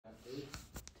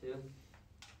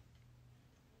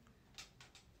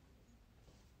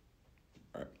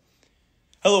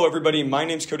Hello, everybody. My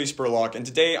name's Cody Spurlock, and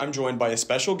today I'm joined by a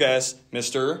special guest,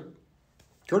 Mr.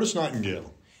 Curtis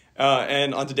Nightingale.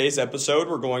 And on today's episode,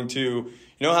 we're going to,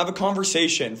 have a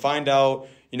conversation, find out,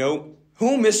 who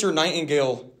Mr.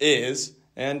 Nightingale is,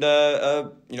 and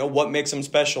what makes him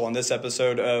special on this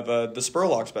episode of the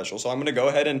Spurlock special. So I'm going to go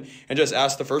ahead and just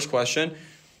ask the first question: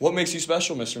 what makes you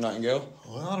special, Mr. Nightingale?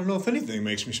 Well, I don't know if anything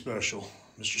makes me special,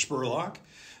 Mr. Spurlock.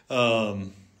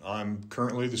 I'm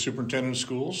currently the superintendent of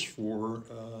schools for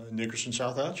Nickerson,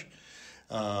 South Hatch.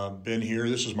 Been here,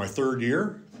 this is my third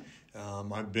year.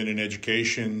 I've been in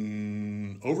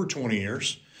education over 20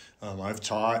 years. I've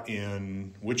taught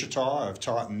in Wichita, I've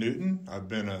taught in Newton. I've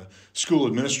been a school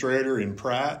administrator in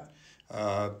Pratt,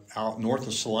 out north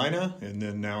of Salina, and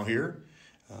then now here.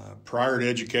 Prior to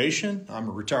education, I'm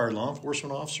a retired law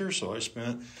enforcement officer, so I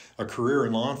spent a career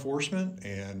in law enforcement,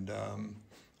 and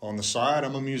on the side,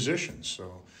 I'm a musician,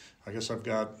 so I guess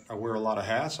I wear a lot of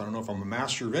hats. I don't know if I'm a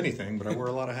master of anything, but I wear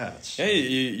a lot of hats. Hey,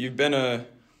 you've been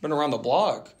around the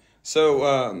block. So,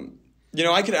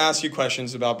 I could ask you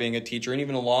questions about being a teacher and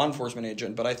even a law enforcement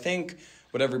agent, but I think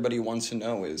what everybody wants to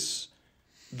know is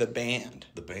the band.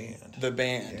 The band. The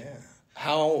band.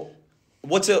 Yeah.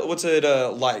 What's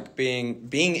it like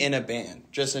being in a band,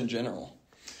 just in general?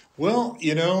 Well,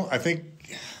 I think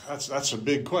that's a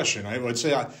big question. I would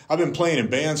say I've been playing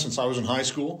in bands since I was in high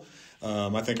school.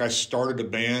 I think I started a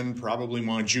band probably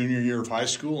my junior year of high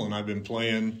school, and I've been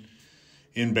playing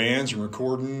in bands and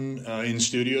recording in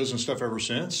studios and stuff ever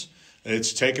since.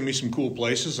 It's taken me some cool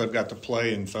places. I've got to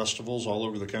play in festivals all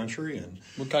over the country. And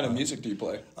what kind of music do you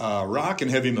play? Rock and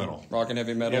heavy metal. Rock and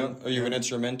heavy metal? Yeah. Are you an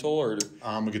instrumental? Or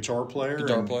I'm a guitar player.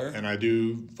 And I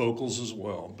do vocals as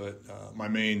well, but my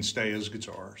mainstay is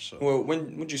guitar. So. Well,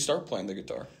 when did you start playing the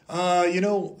guitar?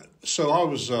 So I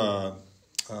was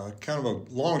kind of a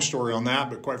long story on that,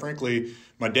 but quite frankly,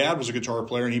 my dad was a guitar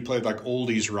player, and he played like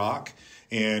oldies rock.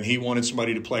 And he wanted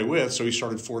somebody to play with, so he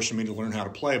started forcing me to learn how to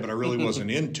play, but I really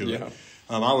wasn't into it.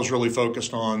 I was really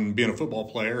focused on being a football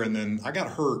player, and then I got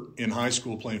hurt in high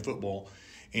school playing football,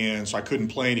 and so I couldn't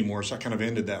play anymore, so I kind of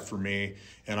ended that for me.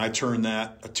 And I turned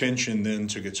that attention then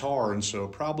to guitar, and so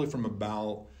probably from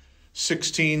about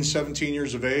 16, 17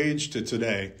 years of age to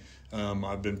today,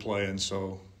 I've been playing.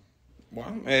 So,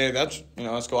 wow, hey, that's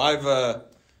cool. I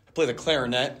play the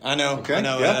clarinet. I know. Okay. I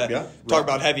know. Yeah. Talk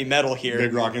about heavy metal here.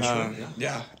 Big rock instrument.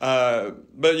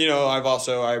 But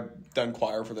I've done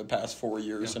choir for the past 4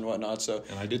 years and whatnot. So.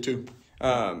 And I did too.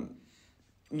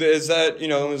 Is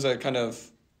that kind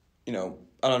of, I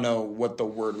don't know what the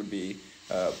word would be.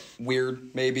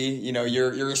 Weird, maybe.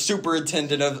 You're a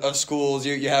superintendent of schools.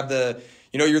 You have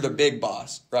you're the big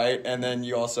boss, right? And then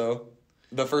you also,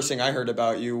 the first thing I heard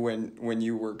about you when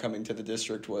you were coming to the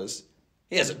district was,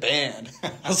 he has a band.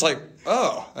 I was like,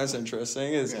 oh, that's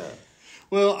interesting.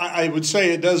 Well, I would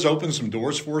say it does open some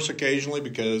doors for us occasionally,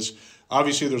 because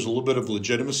obviously there's a little bit of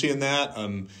legitimacy in that.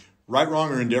 Right,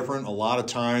 wrong, or indifferent, a lot of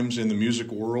times in the music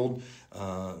world,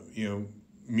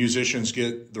 musicians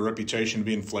get the reputation of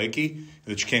being flaky,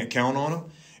 that you can't count on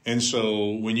them. And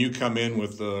so when you come in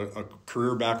with a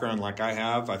career background like I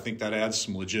have, I think that adds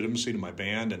some legitimacy to my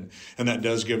band, and that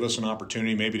does give us an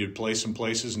opportunity maybe to play some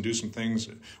places and do some things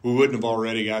that we wouldn't have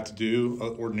already got to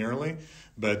do ordinarily.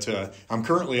 But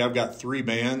I've got 3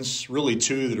 bands, really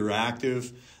 2 that are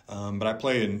active, but I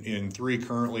play in 3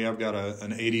 currently. I've got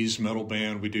an 80s metal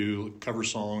band. We do cover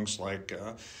songs like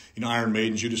Iron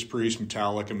Maiden, Judas Priest,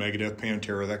 Metallica, Megadeth,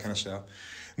 Panther, that kind of stuff.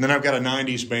 And then I've got a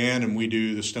 90s band, and we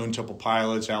do the Stone Temple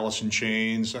Pilots, Alice in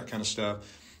Chains, that kind of stuff.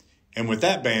 And with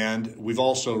that band, we've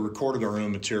also recorded our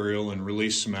own material and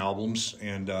released some albums,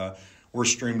 and we're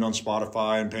streamed on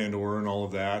Spotify and Pandora and all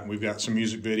of that. And we've got some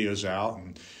music videos out,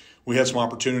 and we had some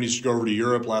opportunities to go over to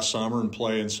Europe last summer and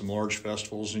play in some large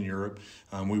festivals in Europe.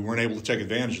 We weren't able to take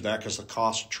advantage of that because the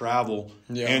cost of travel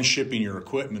and shipping your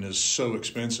equipment is so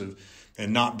expensive,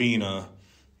 and not being a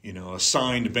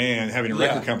signed band, having a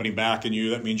record company backing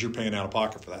you, that means you're paying out of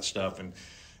pocket for that stuff. And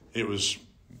it was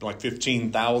like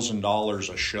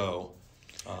 $15,000 a show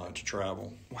to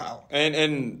travel. Wow.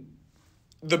 And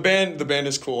the band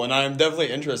is cool, and I'm definitely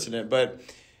interested in it, but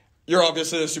you're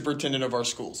obviously the superintendent of our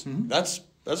schools. Mm-hmm.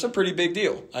 That's a pretty big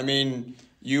deal. I mean,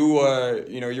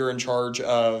 you're in charge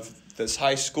of this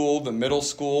high school, the middle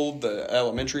school, the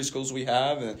elementary schools we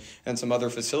have, and some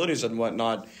other facilities and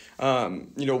whatnot.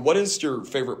 What is your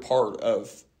favorite part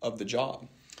of the job?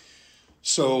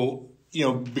 So,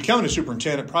 becoming a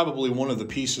superintendent, probably one of the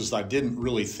pieces that I didn't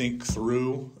really think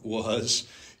through was,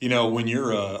 when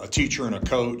you're a teacher and a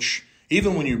coach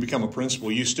even when you become a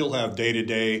principal, you still have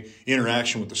day-to-day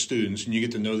interaction with the students, and you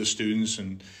get to know the students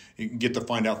and you get to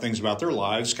find out things about their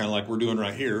lives, kind of like we're doing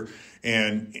right here.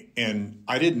 And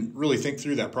I didn't really think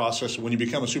through that process. When you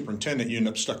become a superintendent, you end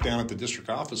up stuck down at the district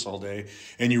office all day,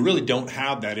 and you really don't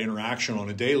have that interaction on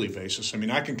a daily basis. I mean,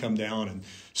 I can come down and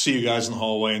see you guys in the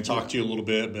hallway and talk to you a little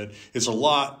bit, but it's a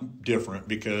lot different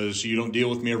because you don't deal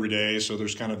with me every day. So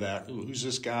there's kind of that, ooh, who's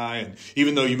this guy? And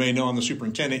even though you may know I'm the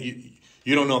superintendent,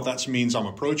 you don't know if that means I'm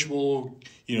approachable.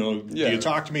 You know, do you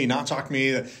talk to me, not talk to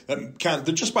me? That kind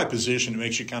of, just by position, it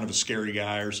makes you kind of a scary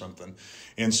guy or something.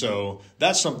 And so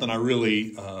that's something I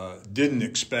really didn't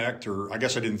expect, or I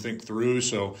guess I didn't think through.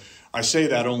 So I say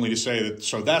that only to say that,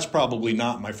 so that's probably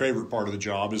not my favorite part of the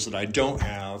job, is that I don't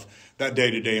have that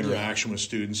day-to-day interaction with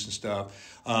students and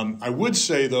stuff. I would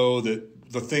say, though,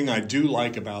 that the thing I do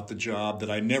like about the job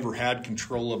that I never had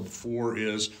control of before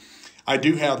is I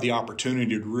do have the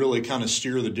opportunity to really kind of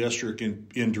steer the district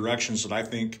in directions that I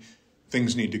think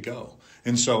things need to go.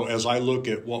 And so as I look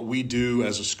at what we do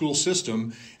as a school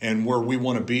system and where we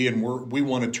want to be and where we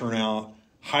want to turn out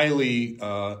highly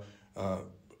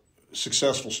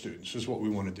successful students is what we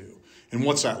want to do. And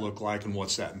what's that look like and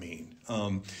what's that mean?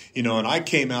 You know, and I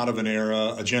came out of an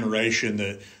era, a generation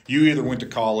that you either went to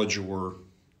college or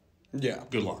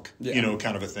good luck, you know,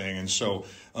 kind of a thing. And so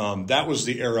that was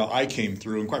the era I came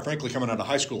through. And quite frankly, coming out of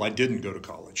high school, I didn't go to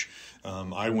college.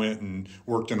 I went and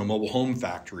worked in a mobile home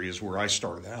factory is where I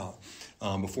started out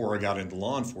before I got into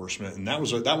law enforcement. And that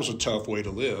was a tough way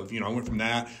to live. You know, I went from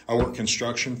that. I worked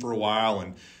construction for a while,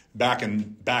 and back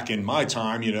in my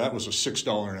time, you know, that was a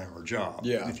 $6 an hour job,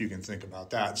 if you can think about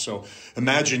that. So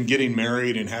imagine getting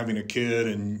married and having a kid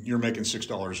and you're making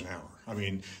 $6 an hour. I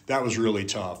mean, that was really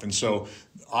tough. And so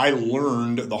I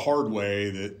learned the hard way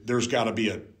that there's got to be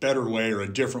a better way or a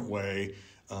different way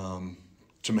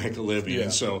to make a living.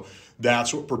 And so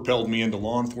that's what propelled me into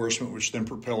law enforcement, which then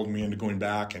propelled me into going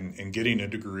back and getting a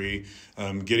degree,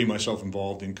 getting myself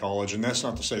involved in college. And that's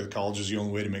not to say that college is the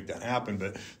only way to make that happen,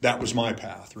 but that was my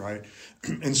path, right?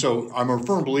 And so I'm a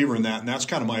firm believer in that, and that's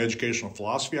kind of my educational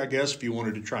philosophy, I guess, if you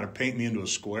wanted to try to paint me into a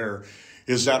square,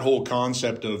 is that whole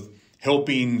concept of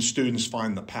helping students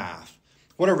find the path,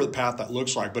 whatever the path that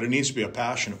looks like, but it needs to be a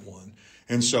passionate one.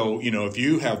 And so, you know, if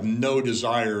you have no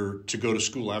desire to go to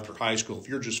school after high school, if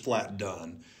you're just flat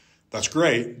done, that's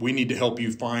great. We need to help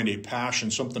you find a passion,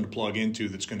 something to plug into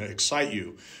that's going to excite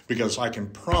you, because I can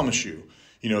promise you,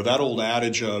 you know, that old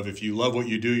adage of if you love what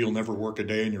you do, you'll never work a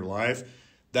day in your life.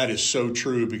 That is so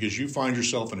true, because you find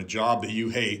yourself in a job that you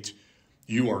hate,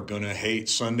 you are going to hate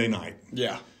Sunday night.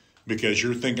 Yeah. Because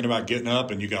you're thinking about getting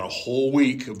up and you got a whole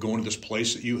week of going to this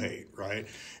place that you hate, right?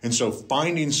 And so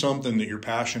finding something that you're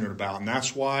passionate about. And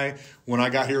that's why when I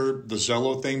got here, the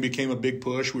Zello thing became a big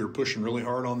push. We were pushing really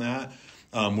hard on that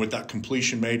with that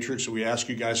completion matrix. So we ask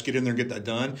you guys, get in there and get that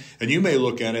done. And you may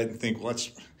look at it and think, well,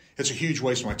 it's a huge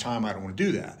waste of my time. I don't want to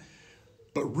do that.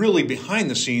 But really behind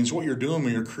the scenes, what you're doing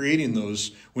when you're creating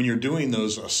those, when you're doing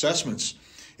those assessments,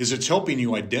 is it's helping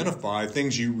you identify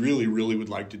things you really, really would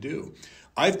like to do.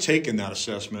 I've taken that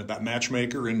assessment, that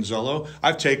matchmaker in Zello,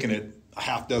 I've taken it a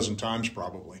half dozen times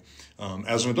probably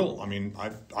as an adult. I mean,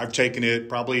 I've taken it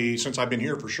probably since I've been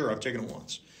here for sure. I've taken it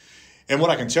once. And what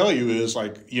I can tell you is,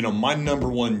 like, you know, my number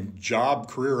one job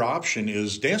career option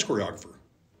is dance choreographer,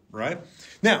 right?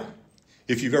 Now,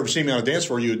 if you've ever seen me on a dance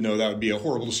floor, you would know that would be a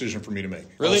horrible decision for me to make.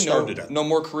 Really? No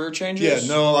more career changes?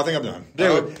 Yeah, no, I think I'm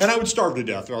done. And I would starve to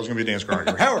death if I was going to be a dance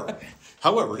choreographer.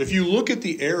 However, if you look at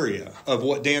the area of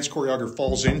what dance choreographer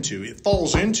falls into, it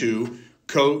falls into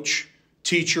coach,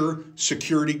 teacher,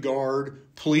 security guard,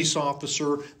 police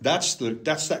officer. That's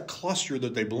that cluster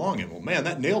that they belong in. Well, man,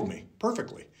 that nailed me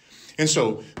perfectly. And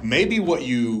so maybe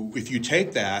if you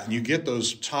take that and you get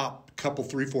those top couple,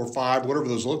 3, 4, 5, whatever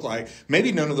those look like,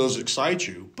 maybe none of those excite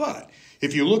you. But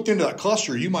if you looked into that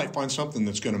cluster, you might find something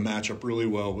that's going to match up really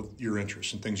well with your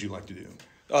interests and things you like to do.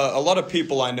 A lot of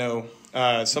people I know,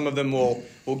 some of them will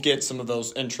get some of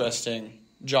those interesting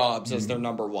jobs as their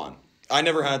number one. I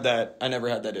never had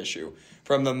that issue.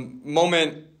 From the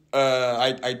moment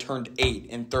I turned 8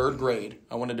 in 3rd grade,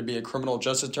 I wanted to be a criminal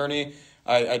justice attorney.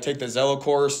 I take the Zello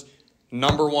course.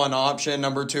 Number one option.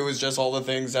 Number 2 is just all the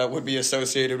things that would be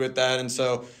associated with that. And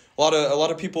so a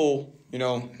lot of people, you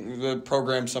know, the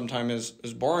program sometimes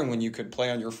is boring when you could play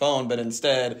on your phone, but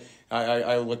instead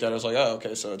I looked at it, I was like, oh,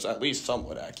 okay, so it's at least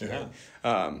somewhat accurate.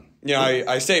 Yeah. You know,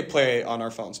 I say play on our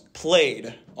phones.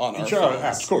 Played on our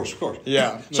phones. Of course.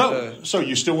 Yeah. So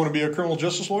you still want to be a criminal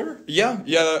justice lawyer? Yeah.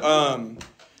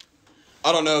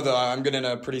 I don't know, though. I'm getting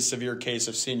a pretty severe case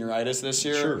of senioritis this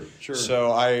year. Sure.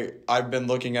 So I've been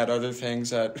looking at other things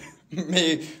that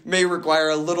may require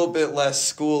a little bit less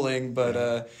schooling,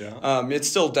 but it's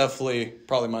still definitely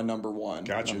probably my number one.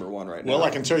 Gotcha. Number one right now. Well, I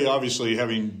can tell you, obviously,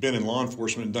 having been in law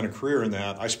enforcement and done a career in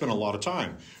that, I spent a lot of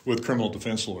time with criminal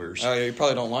defense lawyers. Oh, yeah, you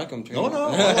probably don't like them too. No,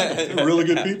 I like them. They're really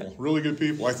good people. Really good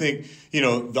people. I think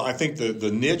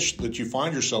the niche that you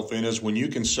find yourself in is when you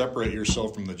can separate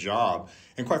yourself from the job,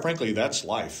 and quite frankly, that's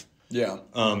life. Yeah.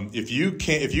 If you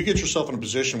get yourself in a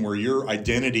position where your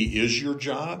identity is your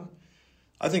job,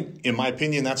 I think, in my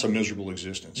opinion, that's a miserable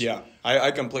existence. Yeah, I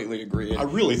completely agree. I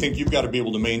really think you've got to be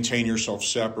able to maintain yourself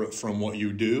separate from what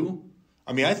you do.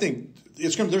 I mean, I think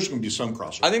there's going to be some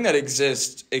crossover. I think that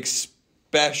exists,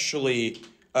 especially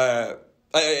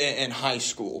in high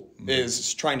school,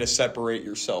 is trying to separate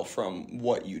yourself from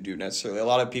what you do necessarily. A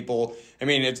lot of people, I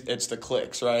mean, it's the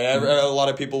cliques, right? A lot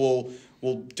of people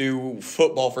will do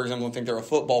football, for example, and think they're a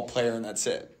football player, and that's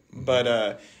it.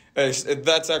 But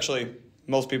that's actually...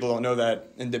 Most people don't know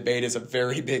that in debate is a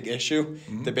very big issue.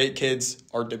 Debate kids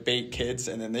are debate kids,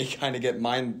 and then they kind of get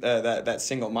that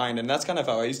single mind. And that's kind of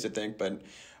how I used to think. But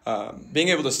being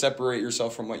able to separate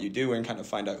yourself from what you do and kind of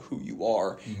find out who you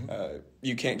are,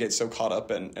 you can't get so caught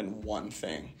up in one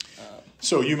thing.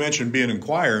 So you mentioned being in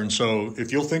choir, and so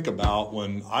if you'll think about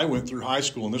when I went through high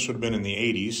school, and this would have been in the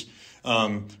 80s,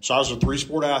 so I was a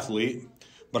 3-sport athlete,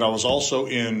 but I was also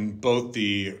in both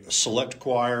the select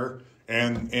choir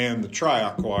and the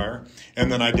tryout choir, and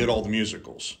then I did all the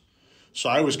musicals. So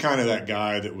I was kind of that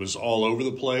guy that was all over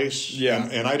the place,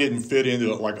 and I didn't fit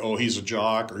into it like, oh, he's a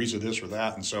jock or he's a this or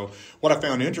that. And so what I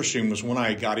found interesting was when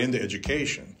I got into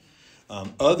education,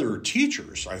 other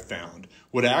teachers I found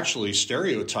would actually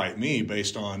stereotype me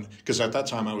based on, because at that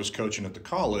time I was coaching at the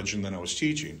college and then I was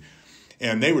teaching,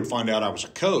 and they would find out I was a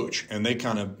coach, and they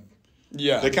kind of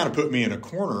put me in a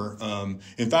corner.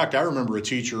 In fact, I remember a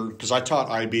teacher, because I taught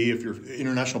IB, if you're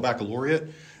International Baccalaureate,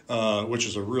 which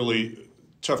is a really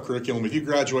tough curriculum. If you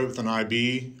graduate with an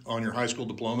IB on your high school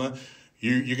diploma,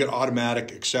 you get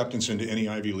automatic acceptance into any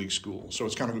Ivy League school. So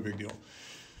it's kind of a big deal.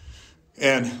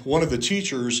 And one of the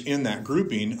teachers in that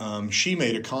grouping, she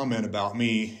made a comment about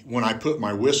me when I put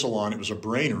my whistle on. It was a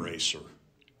brain eraser.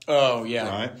 Oh, yeah.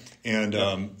 Right?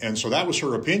 And so that was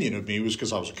her opinion of me, was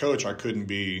because I was a coach, I couldn't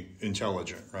be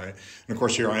intelligent, right? And, of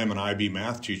course, here I am an IB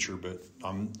math teacher, but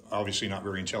I'm obviously not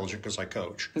very intelligent because I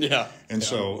coach. Yeah. And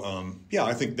so,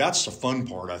 I think that's the fun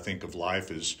part, I think, of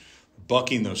life is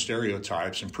bucking those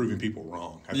stereotypes and proving people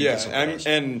wrong. I think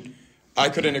and I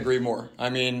couldn't agree more.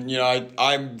 I mean,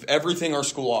 I'm everything our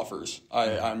school offers.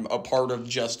 I'm a part of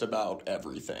just about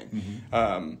everything.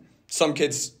 Some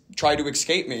kids try to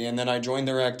escape me, and then I join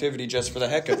their activity just for the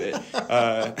heck of it.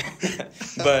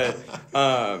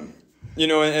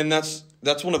 And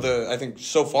that's one of the, I think,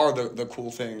 so far the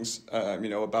cool things,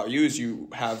 about you is you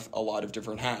have a lot of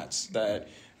different hats that,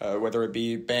 whether it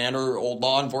be band or old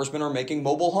law enforcement or making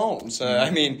mobile homes.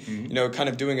 Kind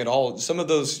of doing it all. Some of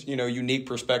those, unique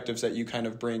perspectives that you kind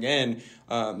of bring in,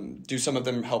 do some of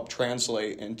them help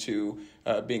translate into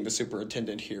being the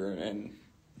superintendent here and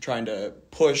trying to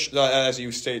push, as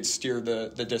you stated, steer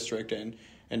the district in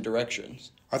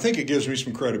directions. I think it gives me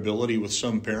some credibility with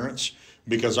some parents,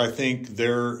 because I think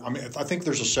there's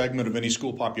a segment of any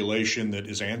school population that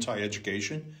is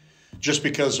anti-education just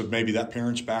because of maybe that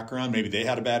parent's background. Maybe they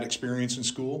had a bad experience in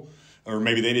school, or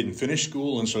maybe they didn't finish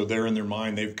school, and so they're in their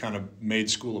mind, they've kind of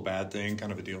made school a bad thing,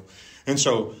 kind of a deal. And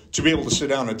so to be able to sit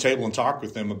down at a table and talk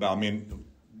with them about,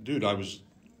 dude,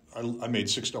 I made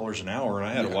 $6 an hour and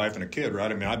I had a wife and a kid, right?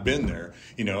 I mean, I've been there,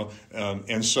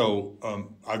 and so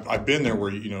I've been there where,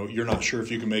 you're not sure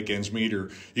if you can make ends meet,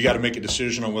 or you got to make a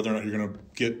decision on whether or not you're going to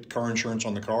get car insurance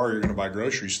on the car, or you're going to buy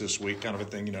groceries this week, kind of a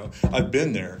thing, I've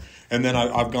been there. And then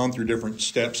I've gone through different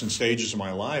steps and stages of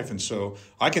my life. And so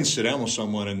I can sit down with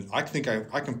someone, and I think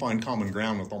I can find common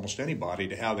ground with almost anybody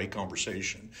to have a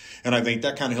conversation. And I think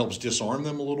that kind of helps disarm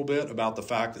them a little bit about the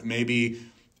fact that maybe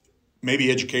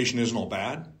education isn't all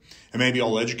bad. And maybe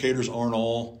all educators aren't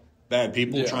all bad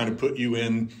people trying to put you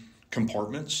in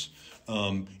compartments.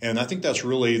 And I think that's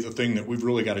really the thing that we've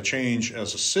really got to change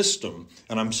as a system.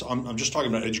 And I'm just talking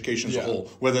about education as a whole,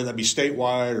 whether that be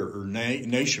statewide or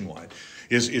nationwide,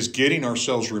 is getting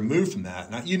ourselves removed from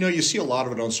that. Now, you see a lot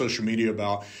of it on social media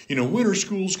about, when are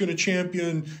schools going to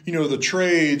champion, the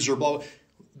trades or blah, blah.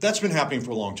 That's been happening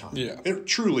for a long time. Yeah. It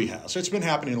truly has. It's been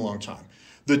happening a long time.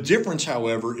 The difference,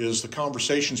 however, is the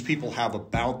conversations people have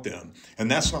about them, and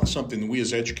that's not something that we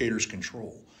as educators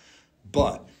control.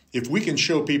 But if we can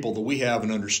show people that we have an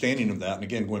understanding of that, and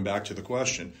again, going back to the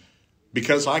question,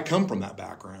 because I come from that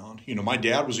background, my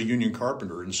dad was a union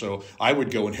carpenter, and so I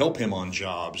would go and help him on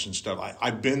jobs and stuff.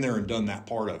 I've been there and done that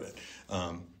part of it.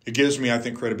 It gives me, I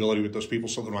think, credibility with those people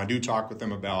so that when I do talk with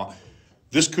them about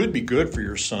this could be good for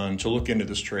your son to look into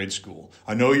this trade school.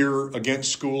 I know you're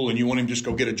against school and you want him to just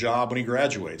go get a job when he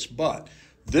graduates, but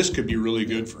this could be really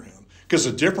good for him. Because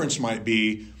the difference might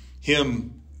be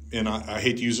him, and I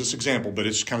hate to use this example, but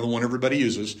it's kind of the one everybody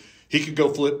uses. He could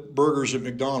go flip burgers at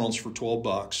McDonald's for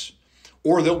 $12,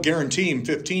 or they'll guarantee him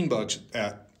 $15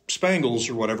 at Spangles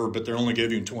or whatever, but they're only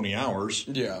giving him 20 hours.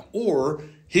 Yeah. Or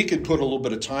he could put a little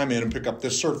bit of time in and pick up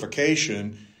this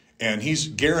certification, and he's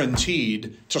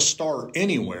guaranteed to start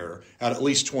anywhere at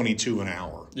least 22 an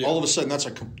hour. Yeah. All of a sudden,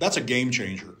 that's a game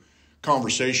changer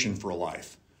conversation for a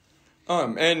life.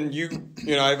 And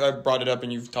I've brought it up,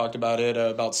 and you've talked about it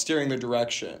about steering the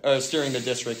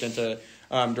district into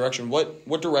direction.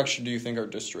 What direction do you think our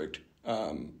district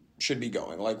should be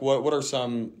going? Like, what are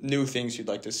some new things you'd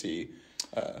like to see?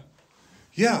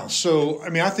 Yeah. So, I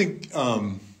mean, I think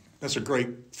that's a great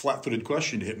flat-footed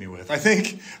question to hit me with. I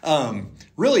think,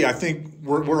 really,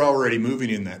 we're already moving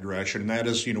in that direction, and that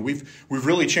is, we've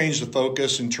really changed the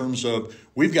focus in terms of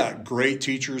we've got great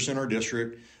teachers in our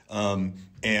district,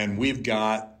 and we've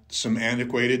got some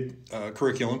antiquated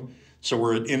curriculum. So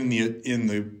we're in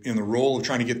the role of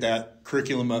trying to get that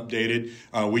curriculum updated.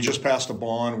 We just passed a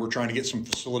bond. We're trying to get some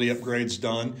facility upgrades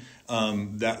done.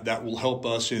 That will help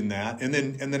us in that. And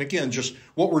then again, just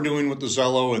what we're doing with the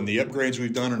Zello and the upgrades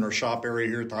we've done in our shop area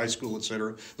here at the high school, et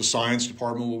cetera, the science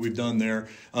department, what we've done there,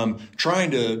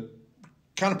 trying to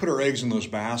kind of put our eggs in those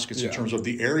baskets in terms of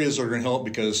the areas that are going to help,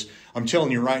 because I'm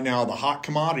telling you right now, the hot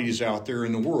commodities out there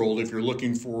in the world, if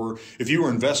you were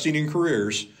investing in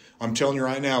careers, I'm telling you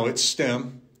right now, it's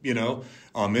STEM,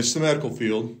 it's the medical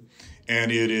field.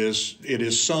 And it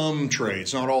is some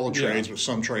trades, not all the trades, but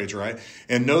some trades, right?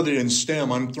 And know that in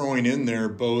STEM, I'm throwing in there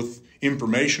both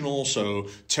informational, so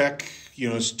tech,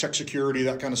 tech security,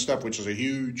 that kind of stuff, which is a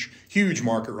huge, huge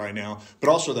market right now, but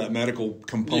also that medical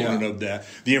component of that,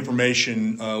 the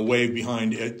information wave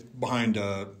behind it, behind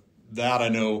that. I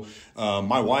know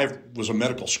my wife was a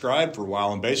medical scribe for a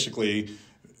while, and basically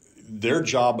their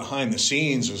job behind the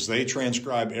scenes is they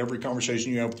transcribe every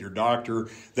conversation you have with your doctor.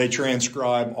 They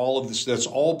transcribe all of this. That's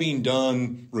all being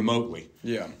done remotely.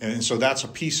 Yeah. And so that's a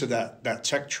piece of that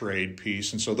tech trade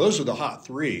piece. And so those are the hot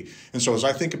three. And so as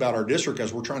I think about our district,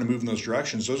 as we're trying to move in those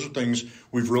directions, those are things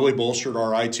we've really bolstered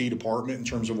our IT department in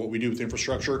terms of what we do with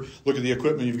infrastructure. Look at the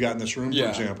equipment you've got in this room, for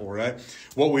example, right?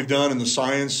 What we've done in the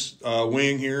science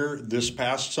wing here this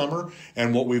past summer,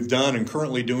 and what we've done and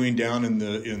currently doing down in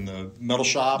the metal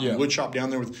shop, and wood shop down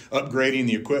there with upgrading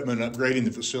the equipment, upgrading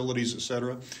the facilities, et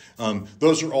cetera.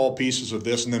 Those are all pieces of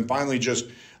this. And then finally, just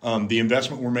the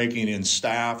investment we're making in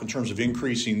staff in terms of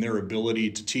increasing their ability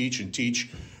to teach and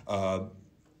teach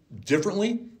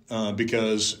differently,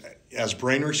 because as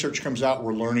brain research comes out,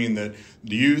 we're learning that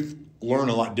the youth learn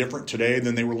a lot different today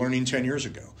than they were learning 10 years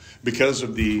ago because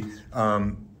of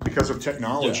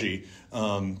technology.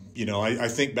 I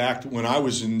think back to when I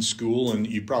was in school, and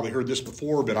you probably heard this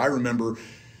before, but I remember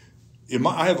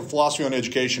I have a philosophy on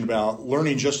education about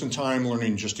learning just in time,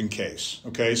 learning just in case.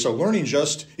 Okay, so learning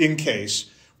just in case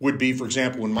would be, for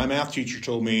example, when my math teacher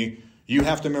told me, you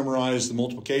have to memorize the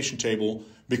multiplication table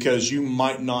because you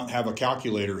might not have a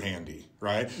calculator handy,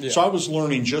 right? Yeah. So I was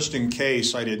learning just in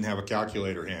case I didn't have a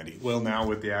calculator handy. Well, now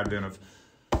with the advent of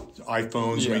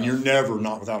iPhones, I mean, you're never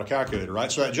not without a calculator,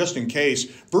 right? So that just in case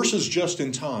versus just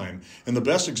in time. And the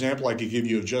best example I could give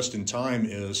you of just in time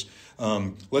is,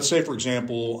 let's say, for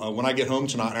example, when I get home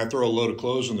tonight and I throw a load of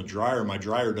clothes in the dryer, my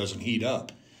dryer doesn't heat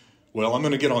up. Well, I'm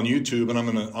going to get on YouTube and I'm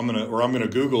going to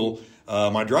Google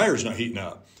my dryer's not heating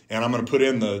up, and I'm going to put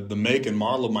in the make and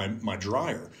model of my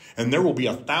dryer, and there will be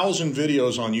 1,000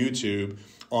 videos on YouTube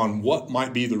on what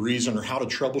might be the reason or how to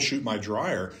troubleshoot my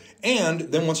dryer. And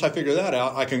then once I figure that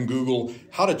out, I can Google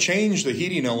how to change the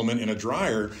heating element in a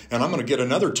dryer, and I'm going to get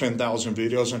another 10,000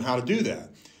 videos on how to do that.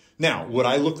 Now, would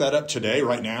I look that up today,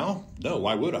 right now? No,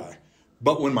 why would I?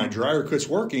 But when my dryer quits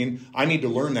working, I need to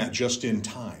learn that just in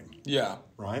time. Yeah.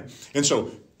 Right? And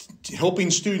so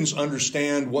helping students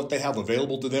understand what they have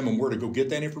available to them and where to go get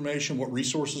that information, what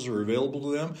resources are available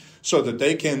to them, so that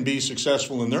they can be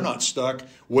successful and they're not stuck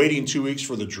waiting 2 weeks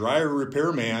for the dryer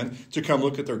repairman to come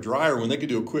look at their dryer when they could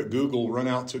do a quick Google, run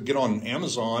out to get on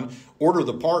Amazon, order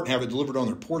the part, and have it delivered on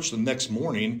their porch the next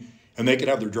morning, and they could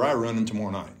have their dryer running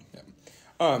tomorrow night. Yeah.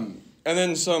 And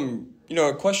then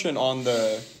a question on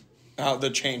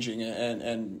the changing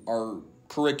and our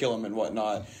curriculum and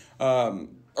whatnot.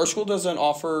 Our school doesn't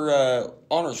offer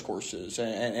honors courses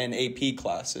and AP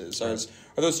classes. Right.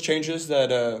 Are those changes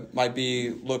that might be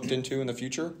looked into in the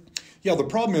future? Yeah, the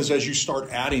problem is as you start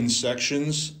adding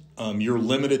sections, you're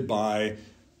limited by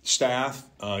staff.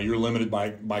 You're limited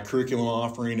by curriculum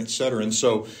offering, et cetera. And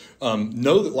so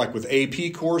know that, like with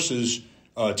AP courses,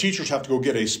 teachers have to go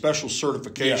get a special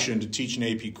certification to teach an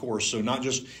AP course. So not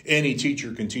just any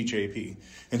teacher can teach AP.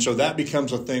 And so that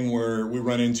becomes a thing where we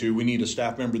run into, we need a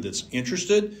staff member that's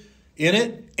interested in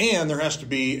it, and there has to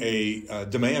be a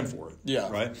demand for it. Yeah.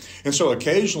 Right. And so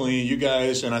occasionally you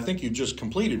guys, and I think you just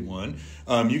completed one,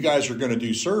 you guys are going to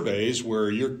do surveys where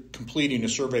you're completing a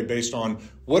survey based on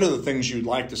what are the things you'd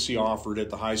like to see offered at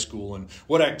the high school, and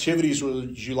what activities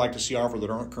would you like to see offered that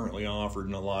aren't currently offered.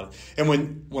 And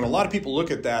when a lot of people look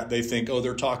at that, they think, oh,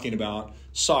 they're talking about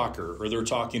soccer, or they're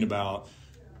talking about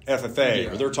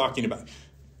FFA, or they're talking about,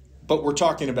 but we're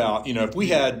talking about, if we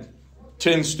had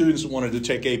 10 students that wanted to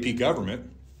take AP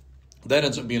government, that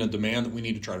ends up being a demand that we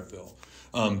need to try to fill.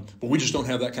 But we just don't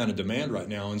have that kind of demand right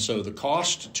now. And so the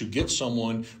cost to get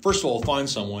someone, first of all, find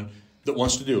someone that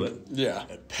wants to do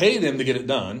it, pay them to get it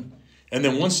done, and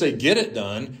then once they get it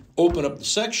done, open up the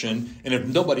section, and if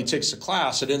nobody takes the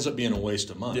class, it ends up being a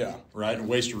waste of money, right? A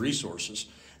waste of resources.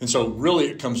 And so really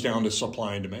it comes down to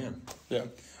supply and demand. Yeah.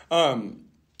 And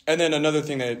then another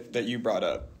thing that you brought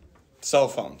up, cell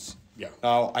phones. Yeah.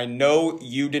 Now, I know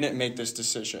you didn't make this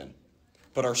decision,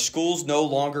 but our schools no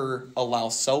longer allow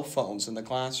cell phones in the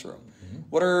classroom. Mm-hmm.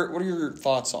 What are your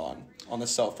thoughts on the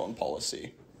cell phone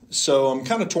policy? So I'm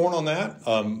kind of torn on that.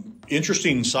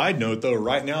 Interesting side note, though,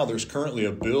 right now there's currently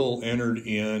a bill entered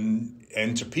in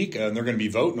Topeka, and they're going to be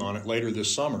voting on it later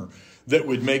this summer, that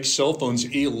would make cell phones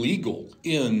illegal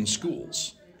in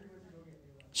schools.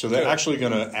 So they're actually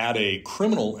going to add a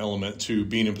criminal element to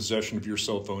being in possession of your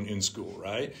cell phone in school,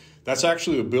 right? That's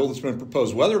actually a bill that's been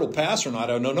proposed. Whether it'll pass or not,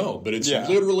 I don't know. But it's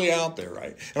literally out there,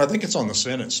 right? And I think it's on the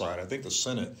Senate side. I think the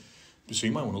Senate, so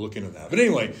you might want to look into that. But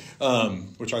anyway,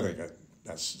 which I think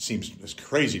that seems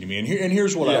crazy to me. And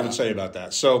here's what I would say about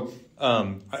that. So,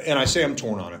 and I say I'm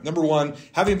torn on it. Number one,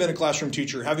 having been a classroom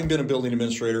teacher, having been a building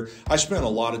administrator, I spent a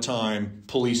lot of time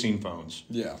policing phones.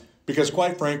 Yeah. Because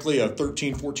quite frankly, a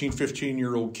 13, 14,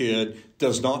 15-year-old kid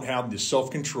does not have the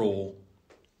self-control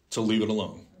to leave it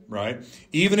alone, right?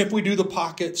 Even if we do the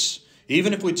pockets,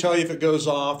 even if we tell you if it goes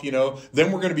off,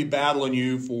 then we're going to be battling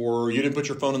you for you didn't put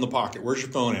your phone in the pocket. Where's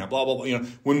your phone at? Blah, blah, blah.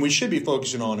 When we should be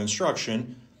focusing on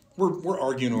instruction, we're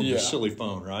arguing over this silly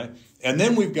phone, right? And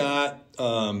then we've got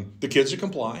the kids that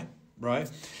comply, right?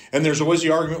 And there's always the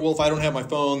argument, well, if I don't have my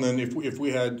phone, then if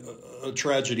we had a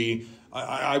tragedy,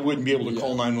 I wouldn't be able to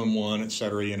call 911, et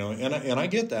cetera, and I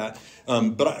get that.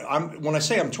 But when I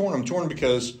say I'm torn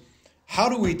because how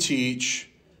do we teach,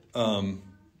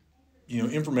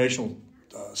 informational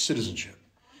citizenship?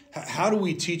 How do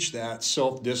we teach that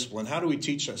self-discipline? How do we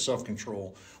teach that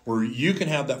self-control where you can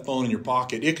have that phone in your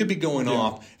pocket? It could be going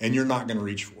off and you're not going to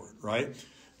reach for it, right?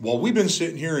 While we've been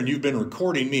sitting here and you've been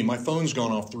recording me, my phone's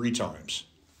gone off 3 times,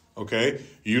 okay?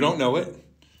 You don't know it.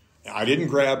 I didn't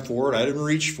grab for it. I didn't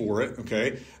reach for it,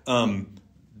 okay?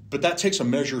 But that takes a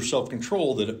measure of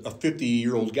self-control that a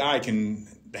 50-year-old guy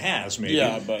has maybe.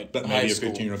 Yeah, but maybe a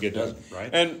 15-year-old kid doesn't, right?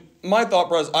 And my thought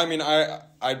process,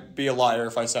 I'd be a liar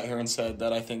if I sat here and said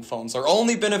that I think phones are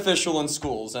only beneficial in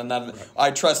schools and that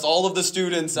I trust all of the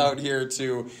students out here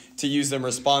to use them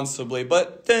responsibly.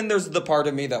 But then there's the part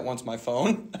of me that wants my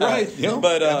phone. Right,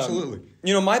 but, absolutely.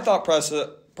 My thought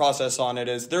process on it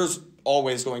is there's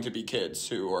always going to be kids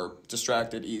who are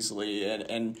distracted easily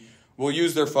and will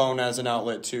use their phone as an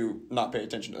outlet to not pay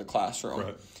attention to the classroom.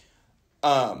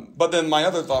 Right. But then my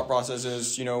other thought process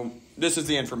is, this is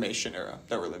the information era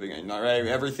that we're living in, right?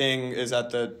 Everything is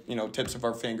at the, tips of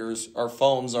our fingers. Our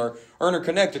phones are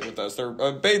interconnected with us.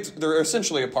 They're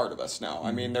essentially a part of us now.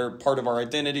 I mean, they're part of our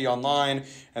identity online,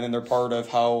 and then they're part of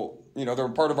how, they're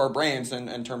part of our brains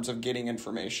in terms of getting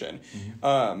information.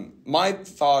 Mm-hmm. My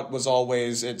thought was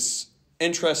always it's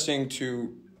interesting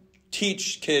to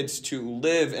teach kids to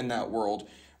live in that world,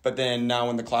 but then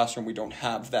now in the classroom we don't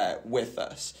have that with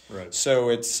us. Right. So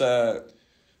it's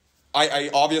I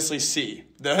obviously see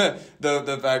the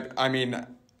fact. I mean,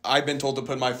 I've been told to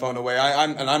put my phone away.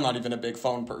 I'm not even a big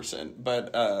phone person,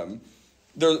 but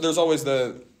there's always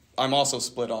I'm also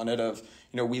split on it of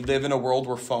we live in a world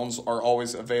where phones are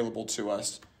always available to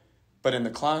us, but in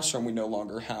the classroom we no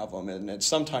longer have them, and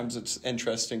sometimes it's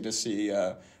interesting to see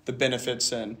the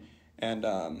benefits and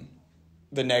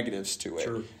the negatives to it.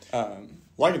 Sure.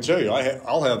 Well, I can tell you,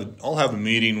 I'll have a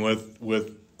meeting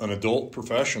with an adult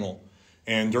professional,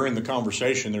 and during the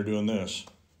conversation, they're doing this.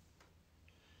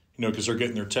 Because they're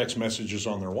getting their text messages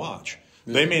on their watch.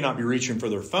 Yeah. They may not be reaching for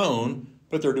their phone,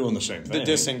 but they're doing the same thing. The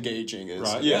disengaging is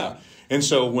right. Yeah. And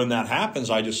so when that happens,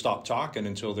 I just stop talking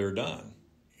until they're done.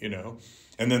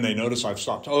 And then they notice I've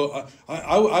stopped. Oh,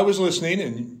 I was listening,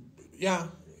 and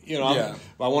I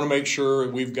want to make sure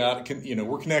we've got,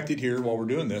 we're connected here while we're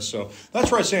doing this. So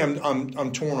that's where I say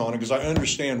I'm torn on it, because I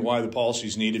understand why the policy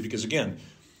is needed. Because again,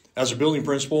 as a building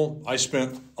principal, I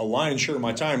spent a lion's share of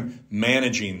my time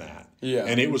managing that. Yeah.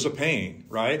 And it was a pain,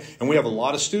 right? And we have a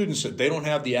lot of students that they don't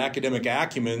have the academic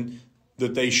acumen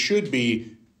that they should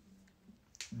be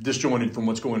disjointed from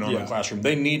what's going on in the classroom.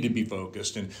 They need to be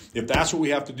focused. And if that's what we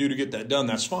have to do to get that done,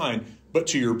 that's fine. But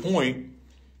to your point,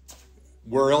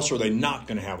 where else are they not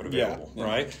going to have it available,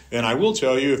 right? And I will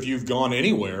tell you, if you've gone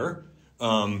anywhere,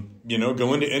 go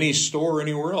into any store or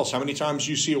anywhere else, how many times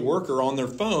you see a worker on their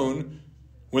phone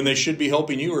when they should be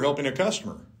helping you or helping a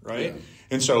customer, right? Yeah.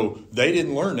 And so they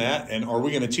didn't learn that, and are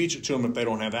we going to teach it to them if they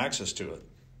don't have access to it?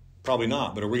 Probably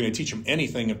not, but are we going to teach them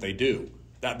anything if they do?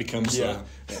 That becomes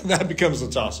the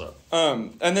toss-up.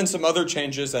 And then some other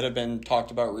changes that have been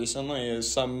talked about recently is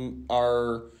some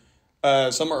are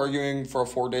arguing for a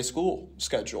 4-day school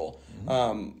schedule.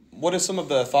 Mm-hmm. What is some of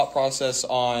the thought process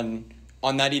on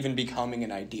that even becoming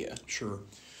an idea? Sure.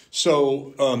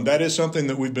 So that is something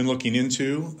that we've been looking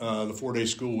into, the 4-day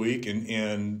school week.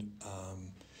 And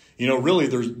really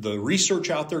there's the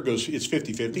research out there goes, it's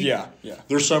 50-50. Yeah.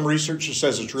 There's some research that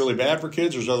says it's really bad for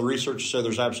kids. There's other research that says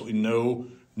there's absolutely no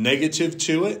negative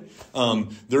to it.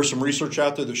 There's some research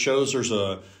out there that shows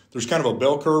there's kind of a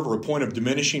bell curve or a point of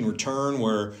diminishing return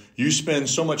where you spend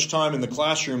so much time in the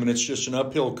classroom and it's just an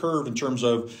uphill curve in terms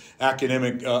of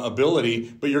academic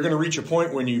ability, but you're going to reach a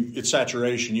point when it's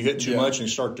saturation. You hit too much and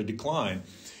you start to decline.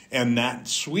 And that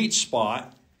sweet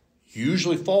spot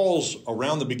usually falls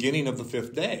around the beginning of the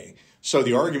 5th day. So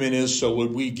the argument is, so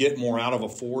would we get more out of a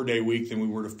 4-day week than we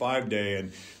would a 5-day?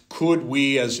 And could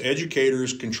we as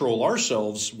educators control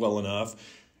ourselves well enough?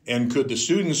 And could the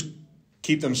students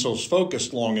keep themselves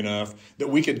focused long enough that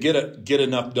we could get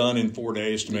enough done in 4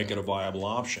 days to make it a viable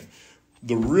option?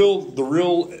 The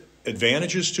real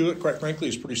advantages to it, quite frankly,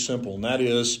 is pretty simple, and that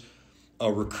is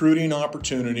a recruiting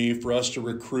opportunity for us to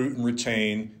recruit and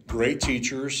retain great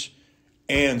teachers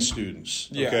and students.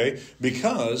 Okay,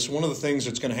 because one of the things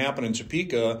that's going to happen in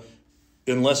Topeka,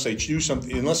 unless they change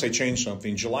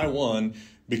something, July 1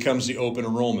 becomes the open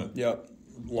enrollment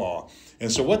law.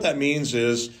 And so what that means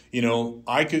is,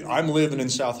 I'm living in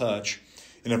South Hutch,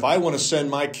 and if I want to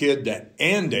send my kid to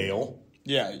Andale,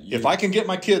 if I can get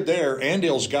my kid there,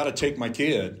 Andale's got to take my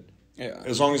kid,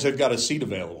 as long as they've got a seat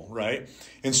available, right?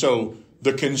 And so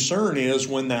the concern is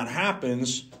when that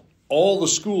happens, all the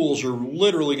schools are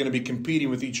literally going to be competing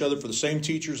with each other for the same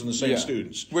teachers and the same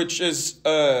students. Which is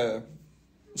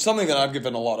something that I've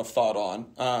given a lot of thought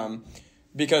on.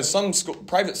 Because some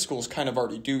private schools kind of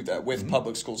already do that with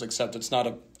public schools, except it's not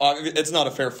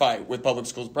a fair fight with public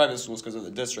schools, private schools, because of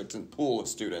the district and pool of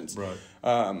students. Right.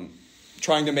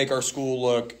 Trying to make our school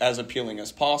look as appealing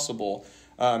as possible,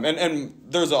 and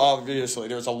there's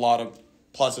a lot of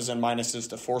pluses and minuses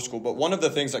to school. But one of the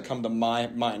things that come to my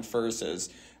mind first is,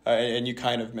 and you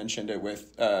kind of mentioned it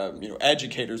with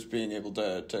educators being able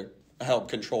to help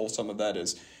control some of that,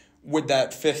 is, would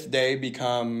that 5th day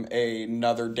become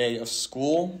another day of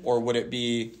school, or would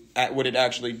it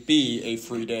actually be a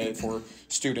free day for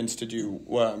students to do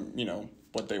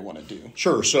what they want to do?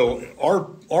 Sure. So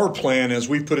our plan, as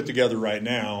we put it together right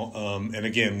now, and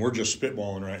again, we're just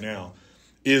spitballing right now,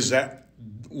 is that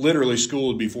literally school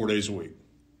would be 4 days a week.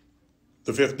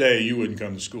 The 5th day, you wouldn't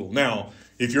come to school. Now,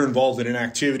 if you're involved in an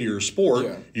activity or a sport,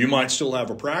 you might still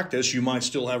have a practice, you might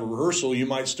still have a rehearsal, you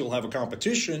might still have a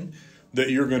competition that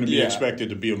you're going to be expected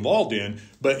to be involved in.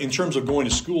 But in terms of going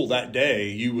to school that day,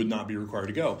 you would not be required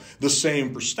to go. The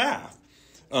same for staff.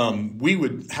 We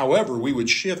would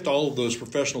shift all of those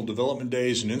professional development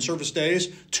days and in-service days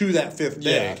to that 5th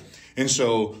day. And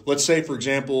so let's say, for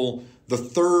example,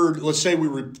 let's say we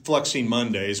were flexing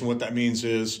Mondays. And what that means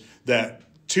is that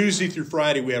Tuesday through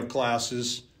Friday we have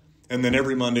classes, and then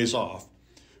every Monday's off.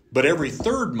 But every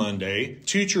 3rd Monday,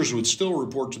 teachers would still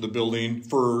report to the building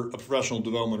for a professional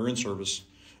development or in-service,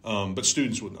 but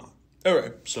students would not.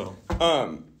 Okay. So.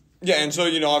 And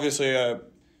so, obviously,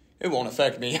 it won't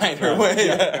affect me either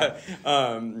way.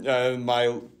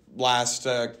 My last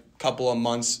couple of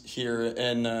months here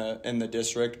in the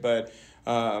district, but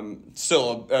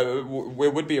still,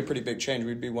 it would be a pretty big change.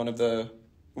 We'd be one of the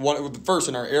first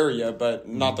in our area, but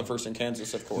not the first in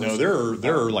Kansas, of course. No,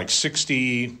 there are like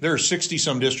 60. There are 60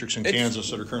 some districts in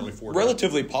Kansas that are currently 4 days.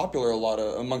 Relatively popular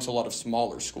amongst a lot of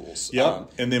smaller schools. Yeah,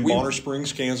 and then Bonner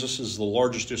Springs, Kansas, is the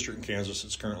largest district in Kansas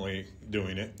that's currently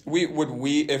doing it.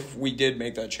 If we did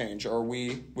make that change,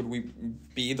 would we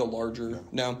be the larger?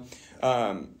 No.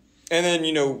 And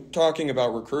then talking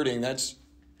about recruiting,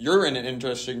 you're in an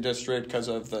interesting district because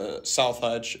of the South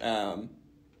Hutch.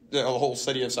 the whole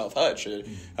city of South Hutch.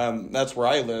 That's where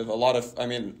I live.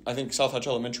 I think South Hutch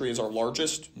Elementary is our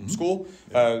largest school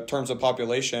in terms of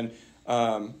population,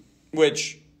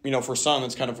 which, for some,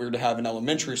 it's kind of weird to have an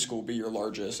elementary school be your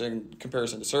largest in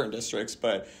comparison to certain districts,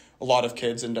 but a lot of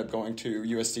kids end up going to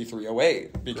USD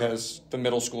 308 because the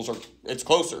middle schools it's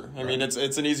closer. I mean, it's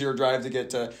an easier drive to get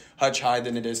to Hutch High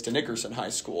than it is to Nickerson High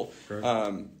School.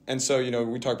 And so,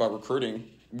 we talk about recruiting.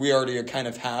 We already kind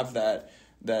of have that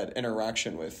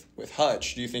interaction with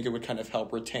Hutch. Do you think it would kind of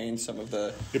help retain some of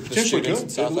the potentially students could. in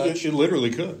South Hutch? It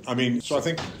literally could. I mean, so I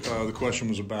think the question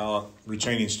was about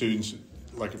retaining students,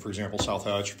 like, for example, South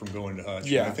Hutch from going to Hutch.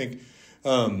 Yeah. And I think,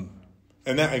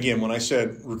 and that, again, when I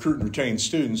said recruit and retain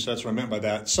students, that's what I meant by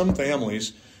that. Some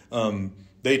families,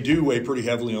 they do weigh pretty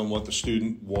heavily on what the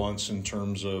student wants in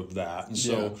terms of that. And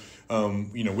so,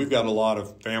 we've got a lot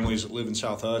of families that live in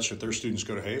South Hutch that their students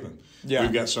go to Haven. Yeah.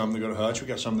 We've got some that go to Hutch. We've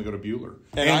got some that go to Bueller,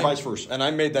 and vice versa. And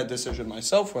I made that decision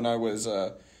myself when I was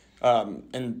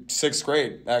in sixth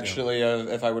grade, actually,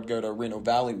 if I would go to Reno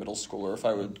Valley Middle School or if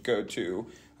I would go to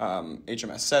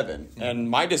HMS 7. And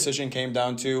my decision came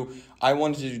down to I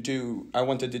wanted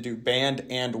to do band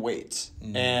and weights.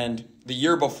 And the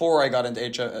year before I got into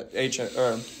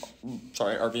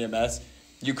RVMS,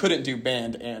 you couldn't do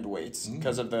band and weights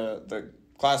because of the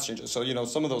class changes. So,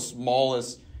 some of those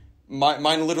smallest,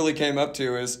 mine literally came up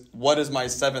to is, what is my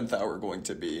 7th hour going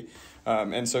to be?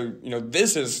 And so,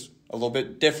 this is a little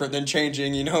bit different than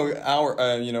changing, if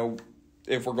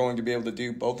we're going to be able to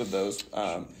do both of those.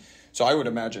 So I would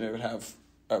imagine it would have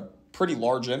a pretty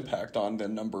large impact on the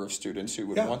number of students who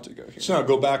would want to go here. So now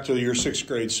go back to your sixth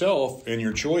grade self, and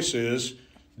your choice is,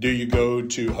 do you go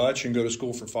to Hutch and go to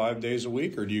school for 5 days a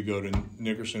week, or do you go to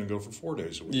Nickerson and go for 4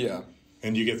 days a week? Yeah.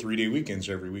 And you get 3-day weekends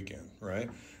every weekend, right?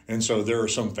 And so there are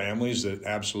some families that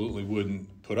absolutely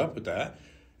wouldn't put up with that.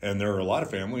 And there are a lot of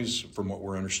families, from what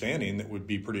we're understanding, that would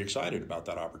be pretty excited about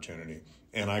that opportunity.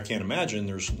 And I can't imagine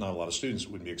there's not a lot of students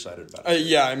that wouldn't be excited about it.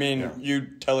 You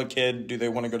tell a kid, do they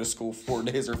want to go to school 4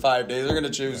 days or 5 days? They're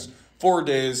going to choose 4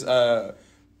 days 9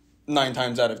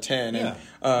 times out of 10. Yeah.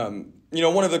 And,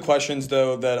 one of the questions,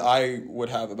 though, that I would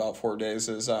have about 4 days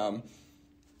is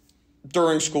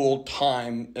during school,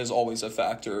 time is always a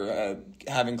factor.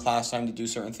 Having class time to do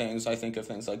certain things. I think of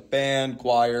things like band,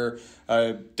 choir,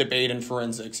 debate and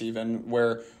forensics even,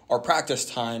 where our practice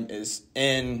time is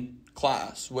in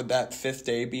class. Would that 5th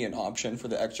day be an option for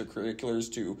the extracurriculars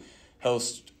to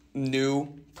host new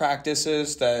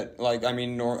practices that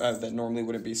that normally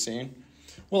wouldn't be seen?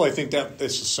 Well, I think that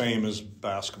it's the same as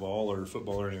basketball or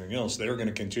football or anything else. They're going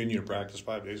to continue to practice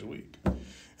 5 days a week.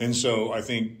 And so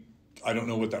I don't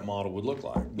know what that model would look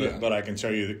like, but I can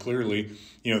tell you that clearly,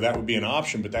 that would be an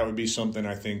option, but that would be something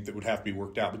I think that would have to be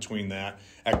worked out between that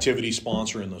activity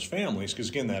sponsor and those families. Because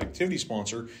again, that activity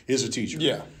sponsor is a teacher.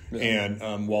 Yeah.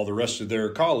 And while the rest of their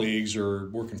colleagues are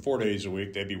working 4 days a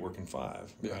week, they'd be working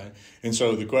 5. Yeah. Right. And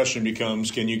so the question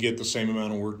becomes, can you get the same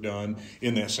amount of work done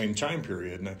in that same time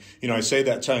period? And I say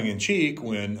that tongue in cheek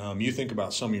when you think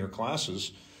about some of your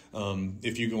classes.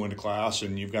 If you go into class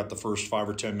and you've got the first 5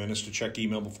 or 10 minutes to check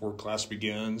email before class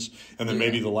begins, and then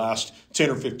maybe the last 10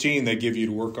 or 15 they give you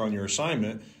to work on your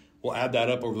assignment, we'll add that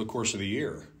up over the course of the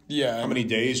year. Yeah. How many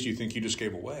days do you think you just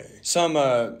gave away? Some,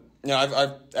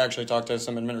 I've actually talked to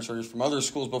some administrators from other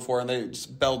schools before, and they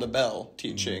just bell-to-bell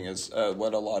teaching is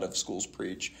what a lot of schools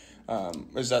preach.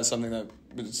 Is that something that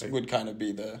would kind of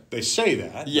be the... They say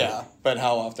that. Yeah, but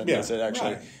how often is it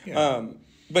actually? Right. Yeah.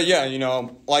 But yeah,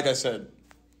 like I said,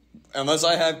 unless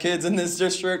I have kids in this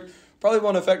district, probably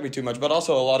won't affect me too much, but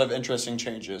also a lot of interesting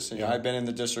changes. I've been in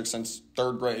the district since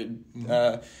 3rd grade,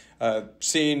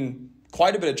 seen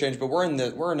quite a bit of change, but we're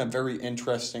in a very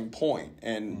interesting point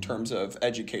in terms of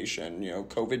education.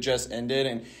 COVID just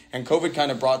ended, and COVID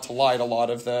kind of brought to light a lot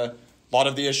of the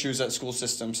issues that school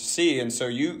systems see, and so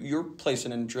you're placed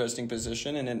in an interesting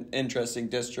position in an interesting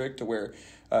district to where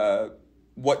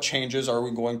what changes are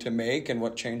we going to make and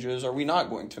what changes are we not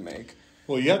going to make.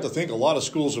 Well, you have to think a lot of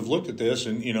schools have looked at this,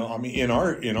 and in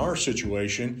our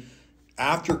situation,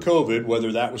 after COVID,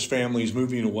 whether that was families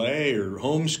moving away or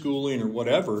homeschooling or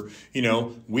whatever,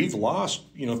 we've lost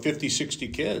 50, 60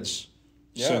 kids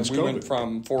since COVID. We went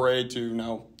from 4A to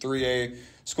now 3A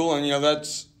school, and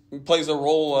that's plays a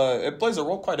role. It plays a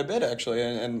role quite a bit actually,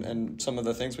 and some of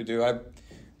the things we do. I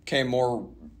became more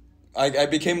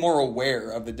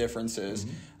aware of the differences.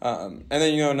 And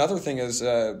then, another thing is,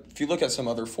 if you look at some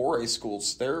other 4A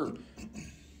schools,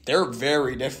 they're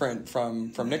very different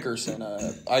from Nickerson.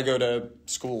 I go to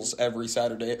schools every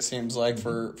Saturday, it seems like,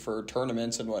 for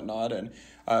tournaments and whatnot. And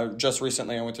just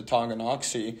recently I went to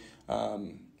Tonganoxie,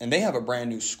 and they have a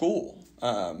brand new school.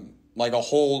 like a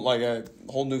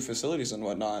whole new facilities and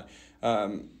whatnot.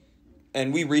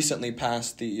 And we recently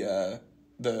passed the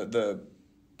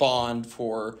bond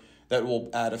for that will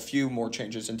add a few more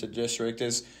changes into district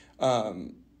is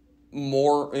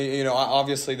more,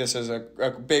 obviously this is a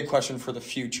big question for the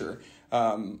future.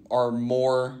 Are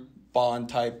more bond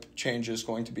type changes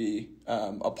going to be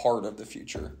a part of the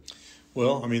future?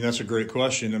 Well, I mean, that's a great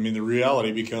question. I mean, the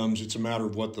reality becomes it's a matter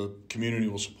of what the community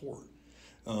will support.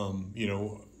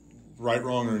 Right,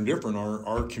 wrong, or indifferent,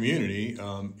 our community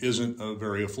isn't a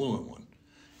very affluent one.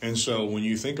 And so when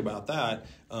you think about that,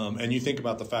 and you think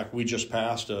about the fact we just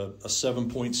passed a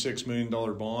 $7.6 million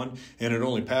bond, and it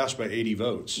only passed by 80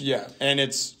 votes. Yeah, and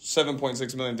it's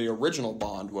 $7.6 million. The original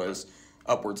bond was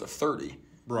upwards of 30.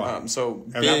 Right. And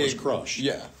that was crushed.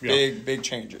 Yeah, big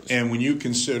changes. And when you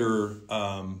consider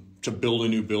to build a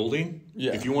new building,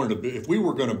 if we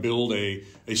were going to build a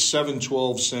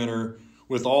 7-12 center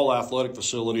with all athletic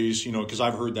facilities, because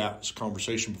I've heard that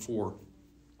conversation before,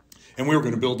 and we were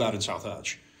going to build that in South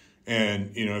Hutch.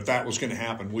 And, if that was going to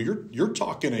happen, well, you're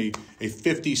talking a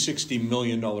 $50-60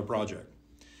 million project.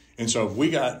 And so if we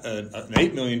got an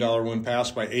 $8 million one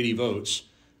passed by 80 votes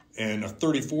and a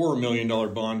 $34 million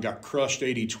bond got crushed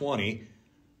 80-20,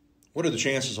 what are the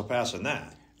chances of passing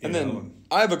that? Then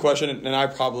I have a question, and I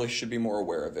probably should be more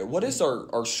aware of it. What is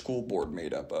our school board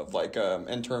made up of, like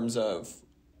in terms of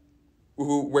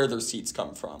where their seats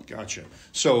come from? Gotcha.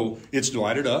 So it's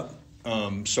divided up.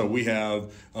 So we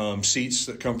have seats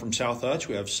that come from South Hutch,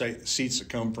 we have seats that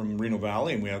come from Reno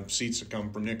Valley, and we have seats that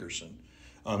come from Nickerson.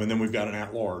 And then we've got an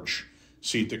at-large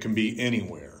seat that can be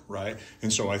anywhere, right?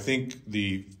 And so I think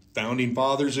the founding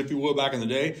fathers, if you will, back in the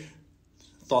day,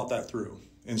 thought that through.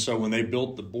 And so when they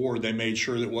built the board, they made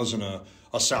sure that it wasn't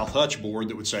a South Hutch board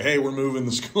that would say, hey, we're moving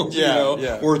the school,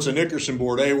 or it's a Nickerson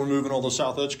board, hey, we're moving all the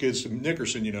South Hutch kids to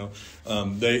Nickerson,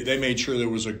 They made sure there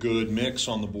was a good mix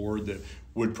on the board that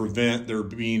would prevent there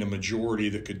being a majority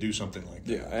that could do something like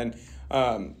that. Yeah,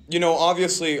 and,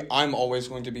 obviously I'm always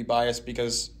going to be biased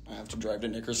because I have to drive to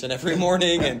Nickerson every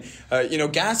morning, and,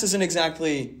 gas isn't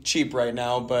exactly cheap right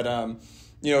now, but,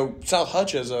 South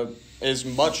Hutch is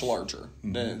much larger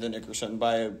than Nickerson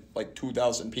by like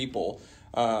 2,000 people.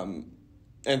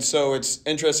 And so it's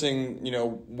interesting,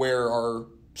 where our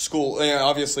school,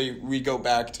 obviously we go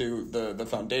back to the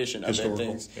foundation of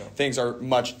it. Things are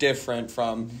much different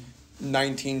from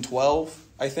 1912,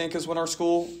 I think, is when our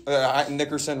school,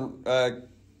 Nickerson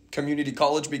Community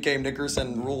College became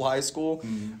Nickerson Rural High School.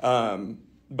 Mm-hmm.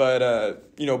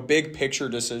 But big picture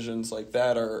decisions like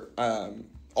that are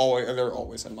they're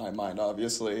always in my mind,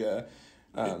 obviously.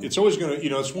 It's always going to,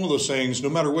 it's one of those things, no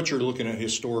matter what you're looking at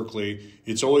historically,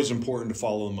 it's always important to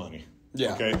follow the money.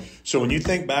 Yeah. Okay. So when you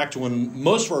think back to when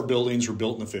most of our buildings were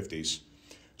built in the 50s,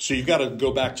 so you've got to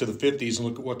go back to the 50s and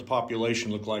look at what the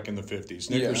population looked like in the 50s.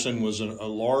 Nickerson was a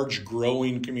large,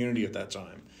 growing community at that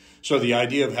time. So the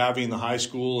idea of having the high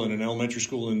school and an elementary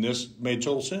school in this made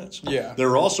total sense. Yeah. There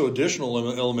are also additional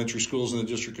elementary schools in the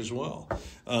district as well.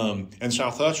 And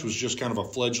South Hutch was just kind of a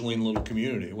fledgling little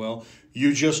community. Well,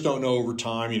 you just don't know over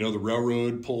time. The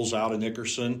railroad pulls out of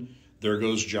Nickerson. There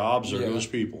goes jobs, there goes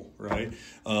people, right?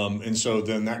 And so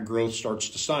then that growth starts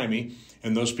to stymie,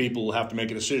 and those people have to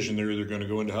make a decision. They're either going to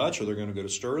go into Hutch, or they're going to go to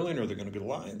Sterling, or they're going to go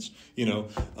to Lyons.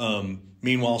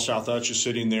 Meanwhile, South Hutch is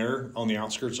sitting there on the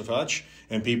outskirts of Hutch,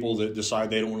 and people that decide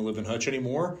they don't want to live in Hutch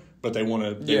anymore, but they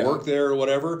work there or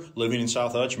whatever, living in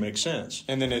South Hutch makes sense.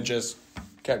 And then it just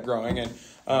kept growing. And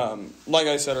like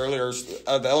I said earlier,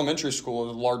 the elementary school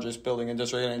is the largest building in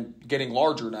district and getting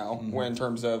larger now in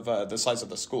terms of the size of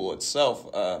the school itself,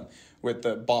 with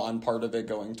the bond part of it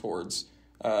going towards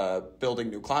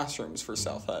building new classrooms for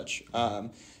South Hutch.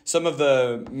 Some of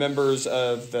the members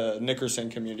of the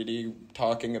Nickerson community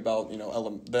talking about,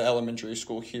 the elementary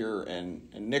school here in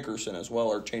Nickerson as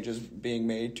well. Are changes being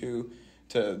made to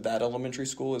that elementary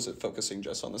school? Is it focusing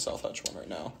just on the South Hutch one right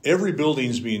now? Every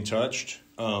building's being touched,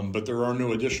 but there are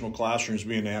no additional classrooms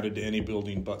being added to any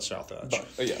building but South Hutch.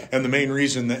 And the main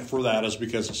reason for that is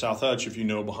because at South Hutch, if you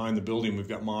know, behind the building, we've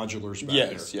got modulars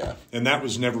back there. Yeah. And that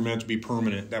was never meant to be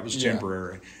permanent. That was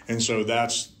temporary. And so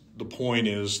that's the point,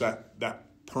 is that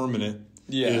permanent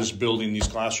is building these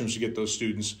classrooms to get those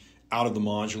students out of the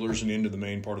modulars and into the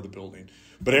main part of the building.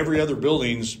 But every other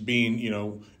building's being,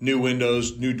 new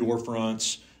windows, new door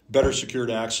fronts, better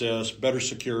secured access, better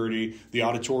security, the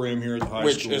auditorium here at the high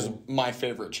school. Which is my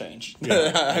favorite change.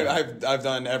 Yeah. I've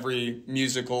done every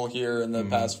musical here in the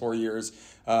past 4 years.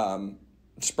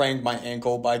 sprained my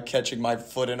ankle by catching my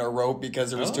foot in a rope because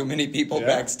there was too many people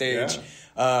backstage.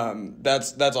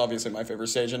 That's obviously my favorite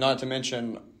stage, and not to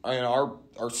mention, I mean, our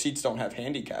seats don't have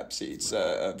handicap seats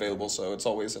available, so it's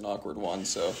always an awkward one.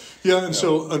 So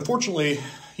so unfortunately,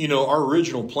 our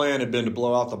original plan had been to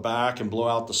blow out the back and blow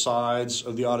out the sides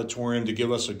of the auditorium to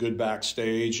give us a good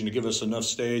backstage and to give us enough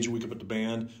stage we could put the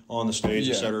band on the stage,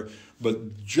 et cetera.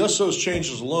 But just those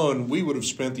changes alone, we would have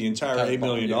spent the entire $8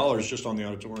 million just on the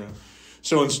auditorium.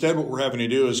 So instead, what we're having to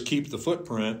do is keep the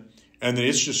footprint, and then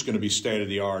it's just going to be state of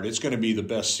the art. It's going to be the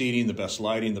best seating, the best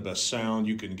lighting, the best sound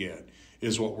you can get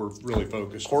is what we're really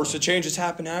focused on. Of course, the changes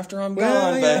happen after I'm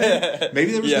gone. But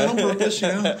maybe that was done on purpose,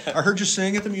 I heard you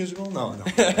sing at the musical. No.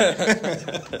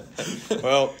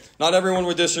 Well, not everyone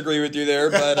would disagree with you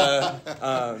there, but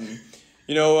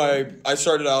I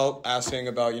started out asking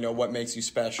about what makes you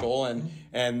special,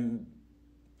 and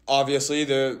obviously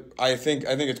I think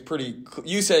it's pretty.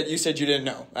 You said you didn't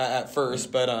know at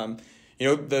first, but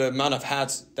the amount of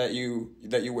hats that you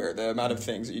wear, the amount of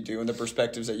things that you do, and the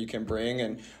perspectives that you can bring,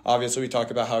 and obviously we talk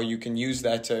about how you can use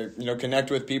that to connect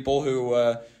with people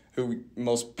who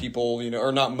most people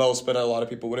or not most, but a lot of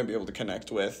people wouldn't be able to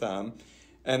connect with.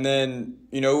 And then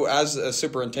as a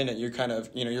superintendent, you're kind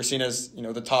of you're seen as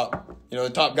the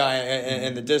top guy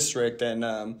in the district, and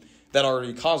that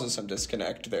already causes some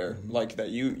disconnect there, like that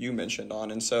you mentioned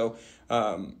on, and so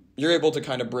you're able to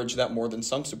kind of bridge that more than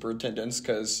some superintendents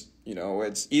because.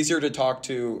 It's easier to talk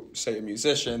to, say, a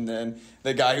musician than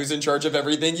the guy who's in charge of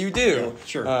everything you do. Yeah,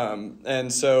 sure.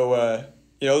 And so,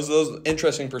 those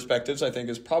interesting perspectives, I think,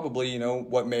 is probably,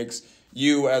 what makes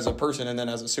you as a person and then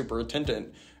as a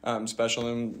superintendent special.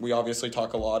 And we obviously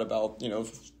talk a lot about,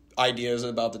 ideas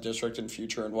about the district and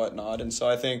future and whatnot. And so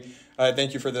I think,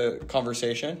 thank you for the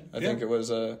conversation. I think it was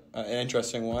an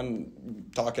interesting one,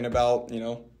 talking about,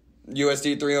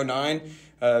 USD 309.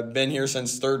 Been here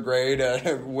since third grade.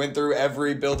 Went through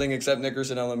every building except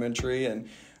Nickerson Elementary, and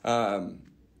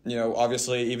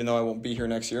obviously, even though I won't be here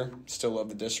next year, still love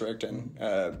the district and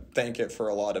thank it for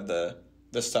a lot of the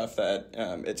stuff that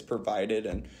it's provided.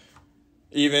 And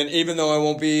even though I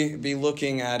won't be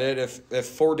looking at it, if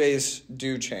 4 days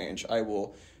do change, I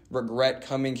will regret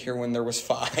coming here when there was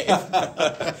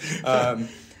 5.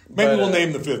 Maybe we'll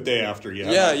name the 5th day after you.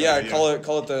 Yeah. Call it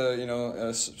the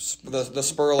the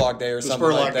Spurlock day or something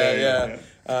like that.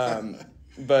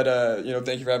 But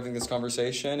thank you for having this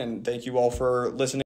conversation, and thank you all for listening.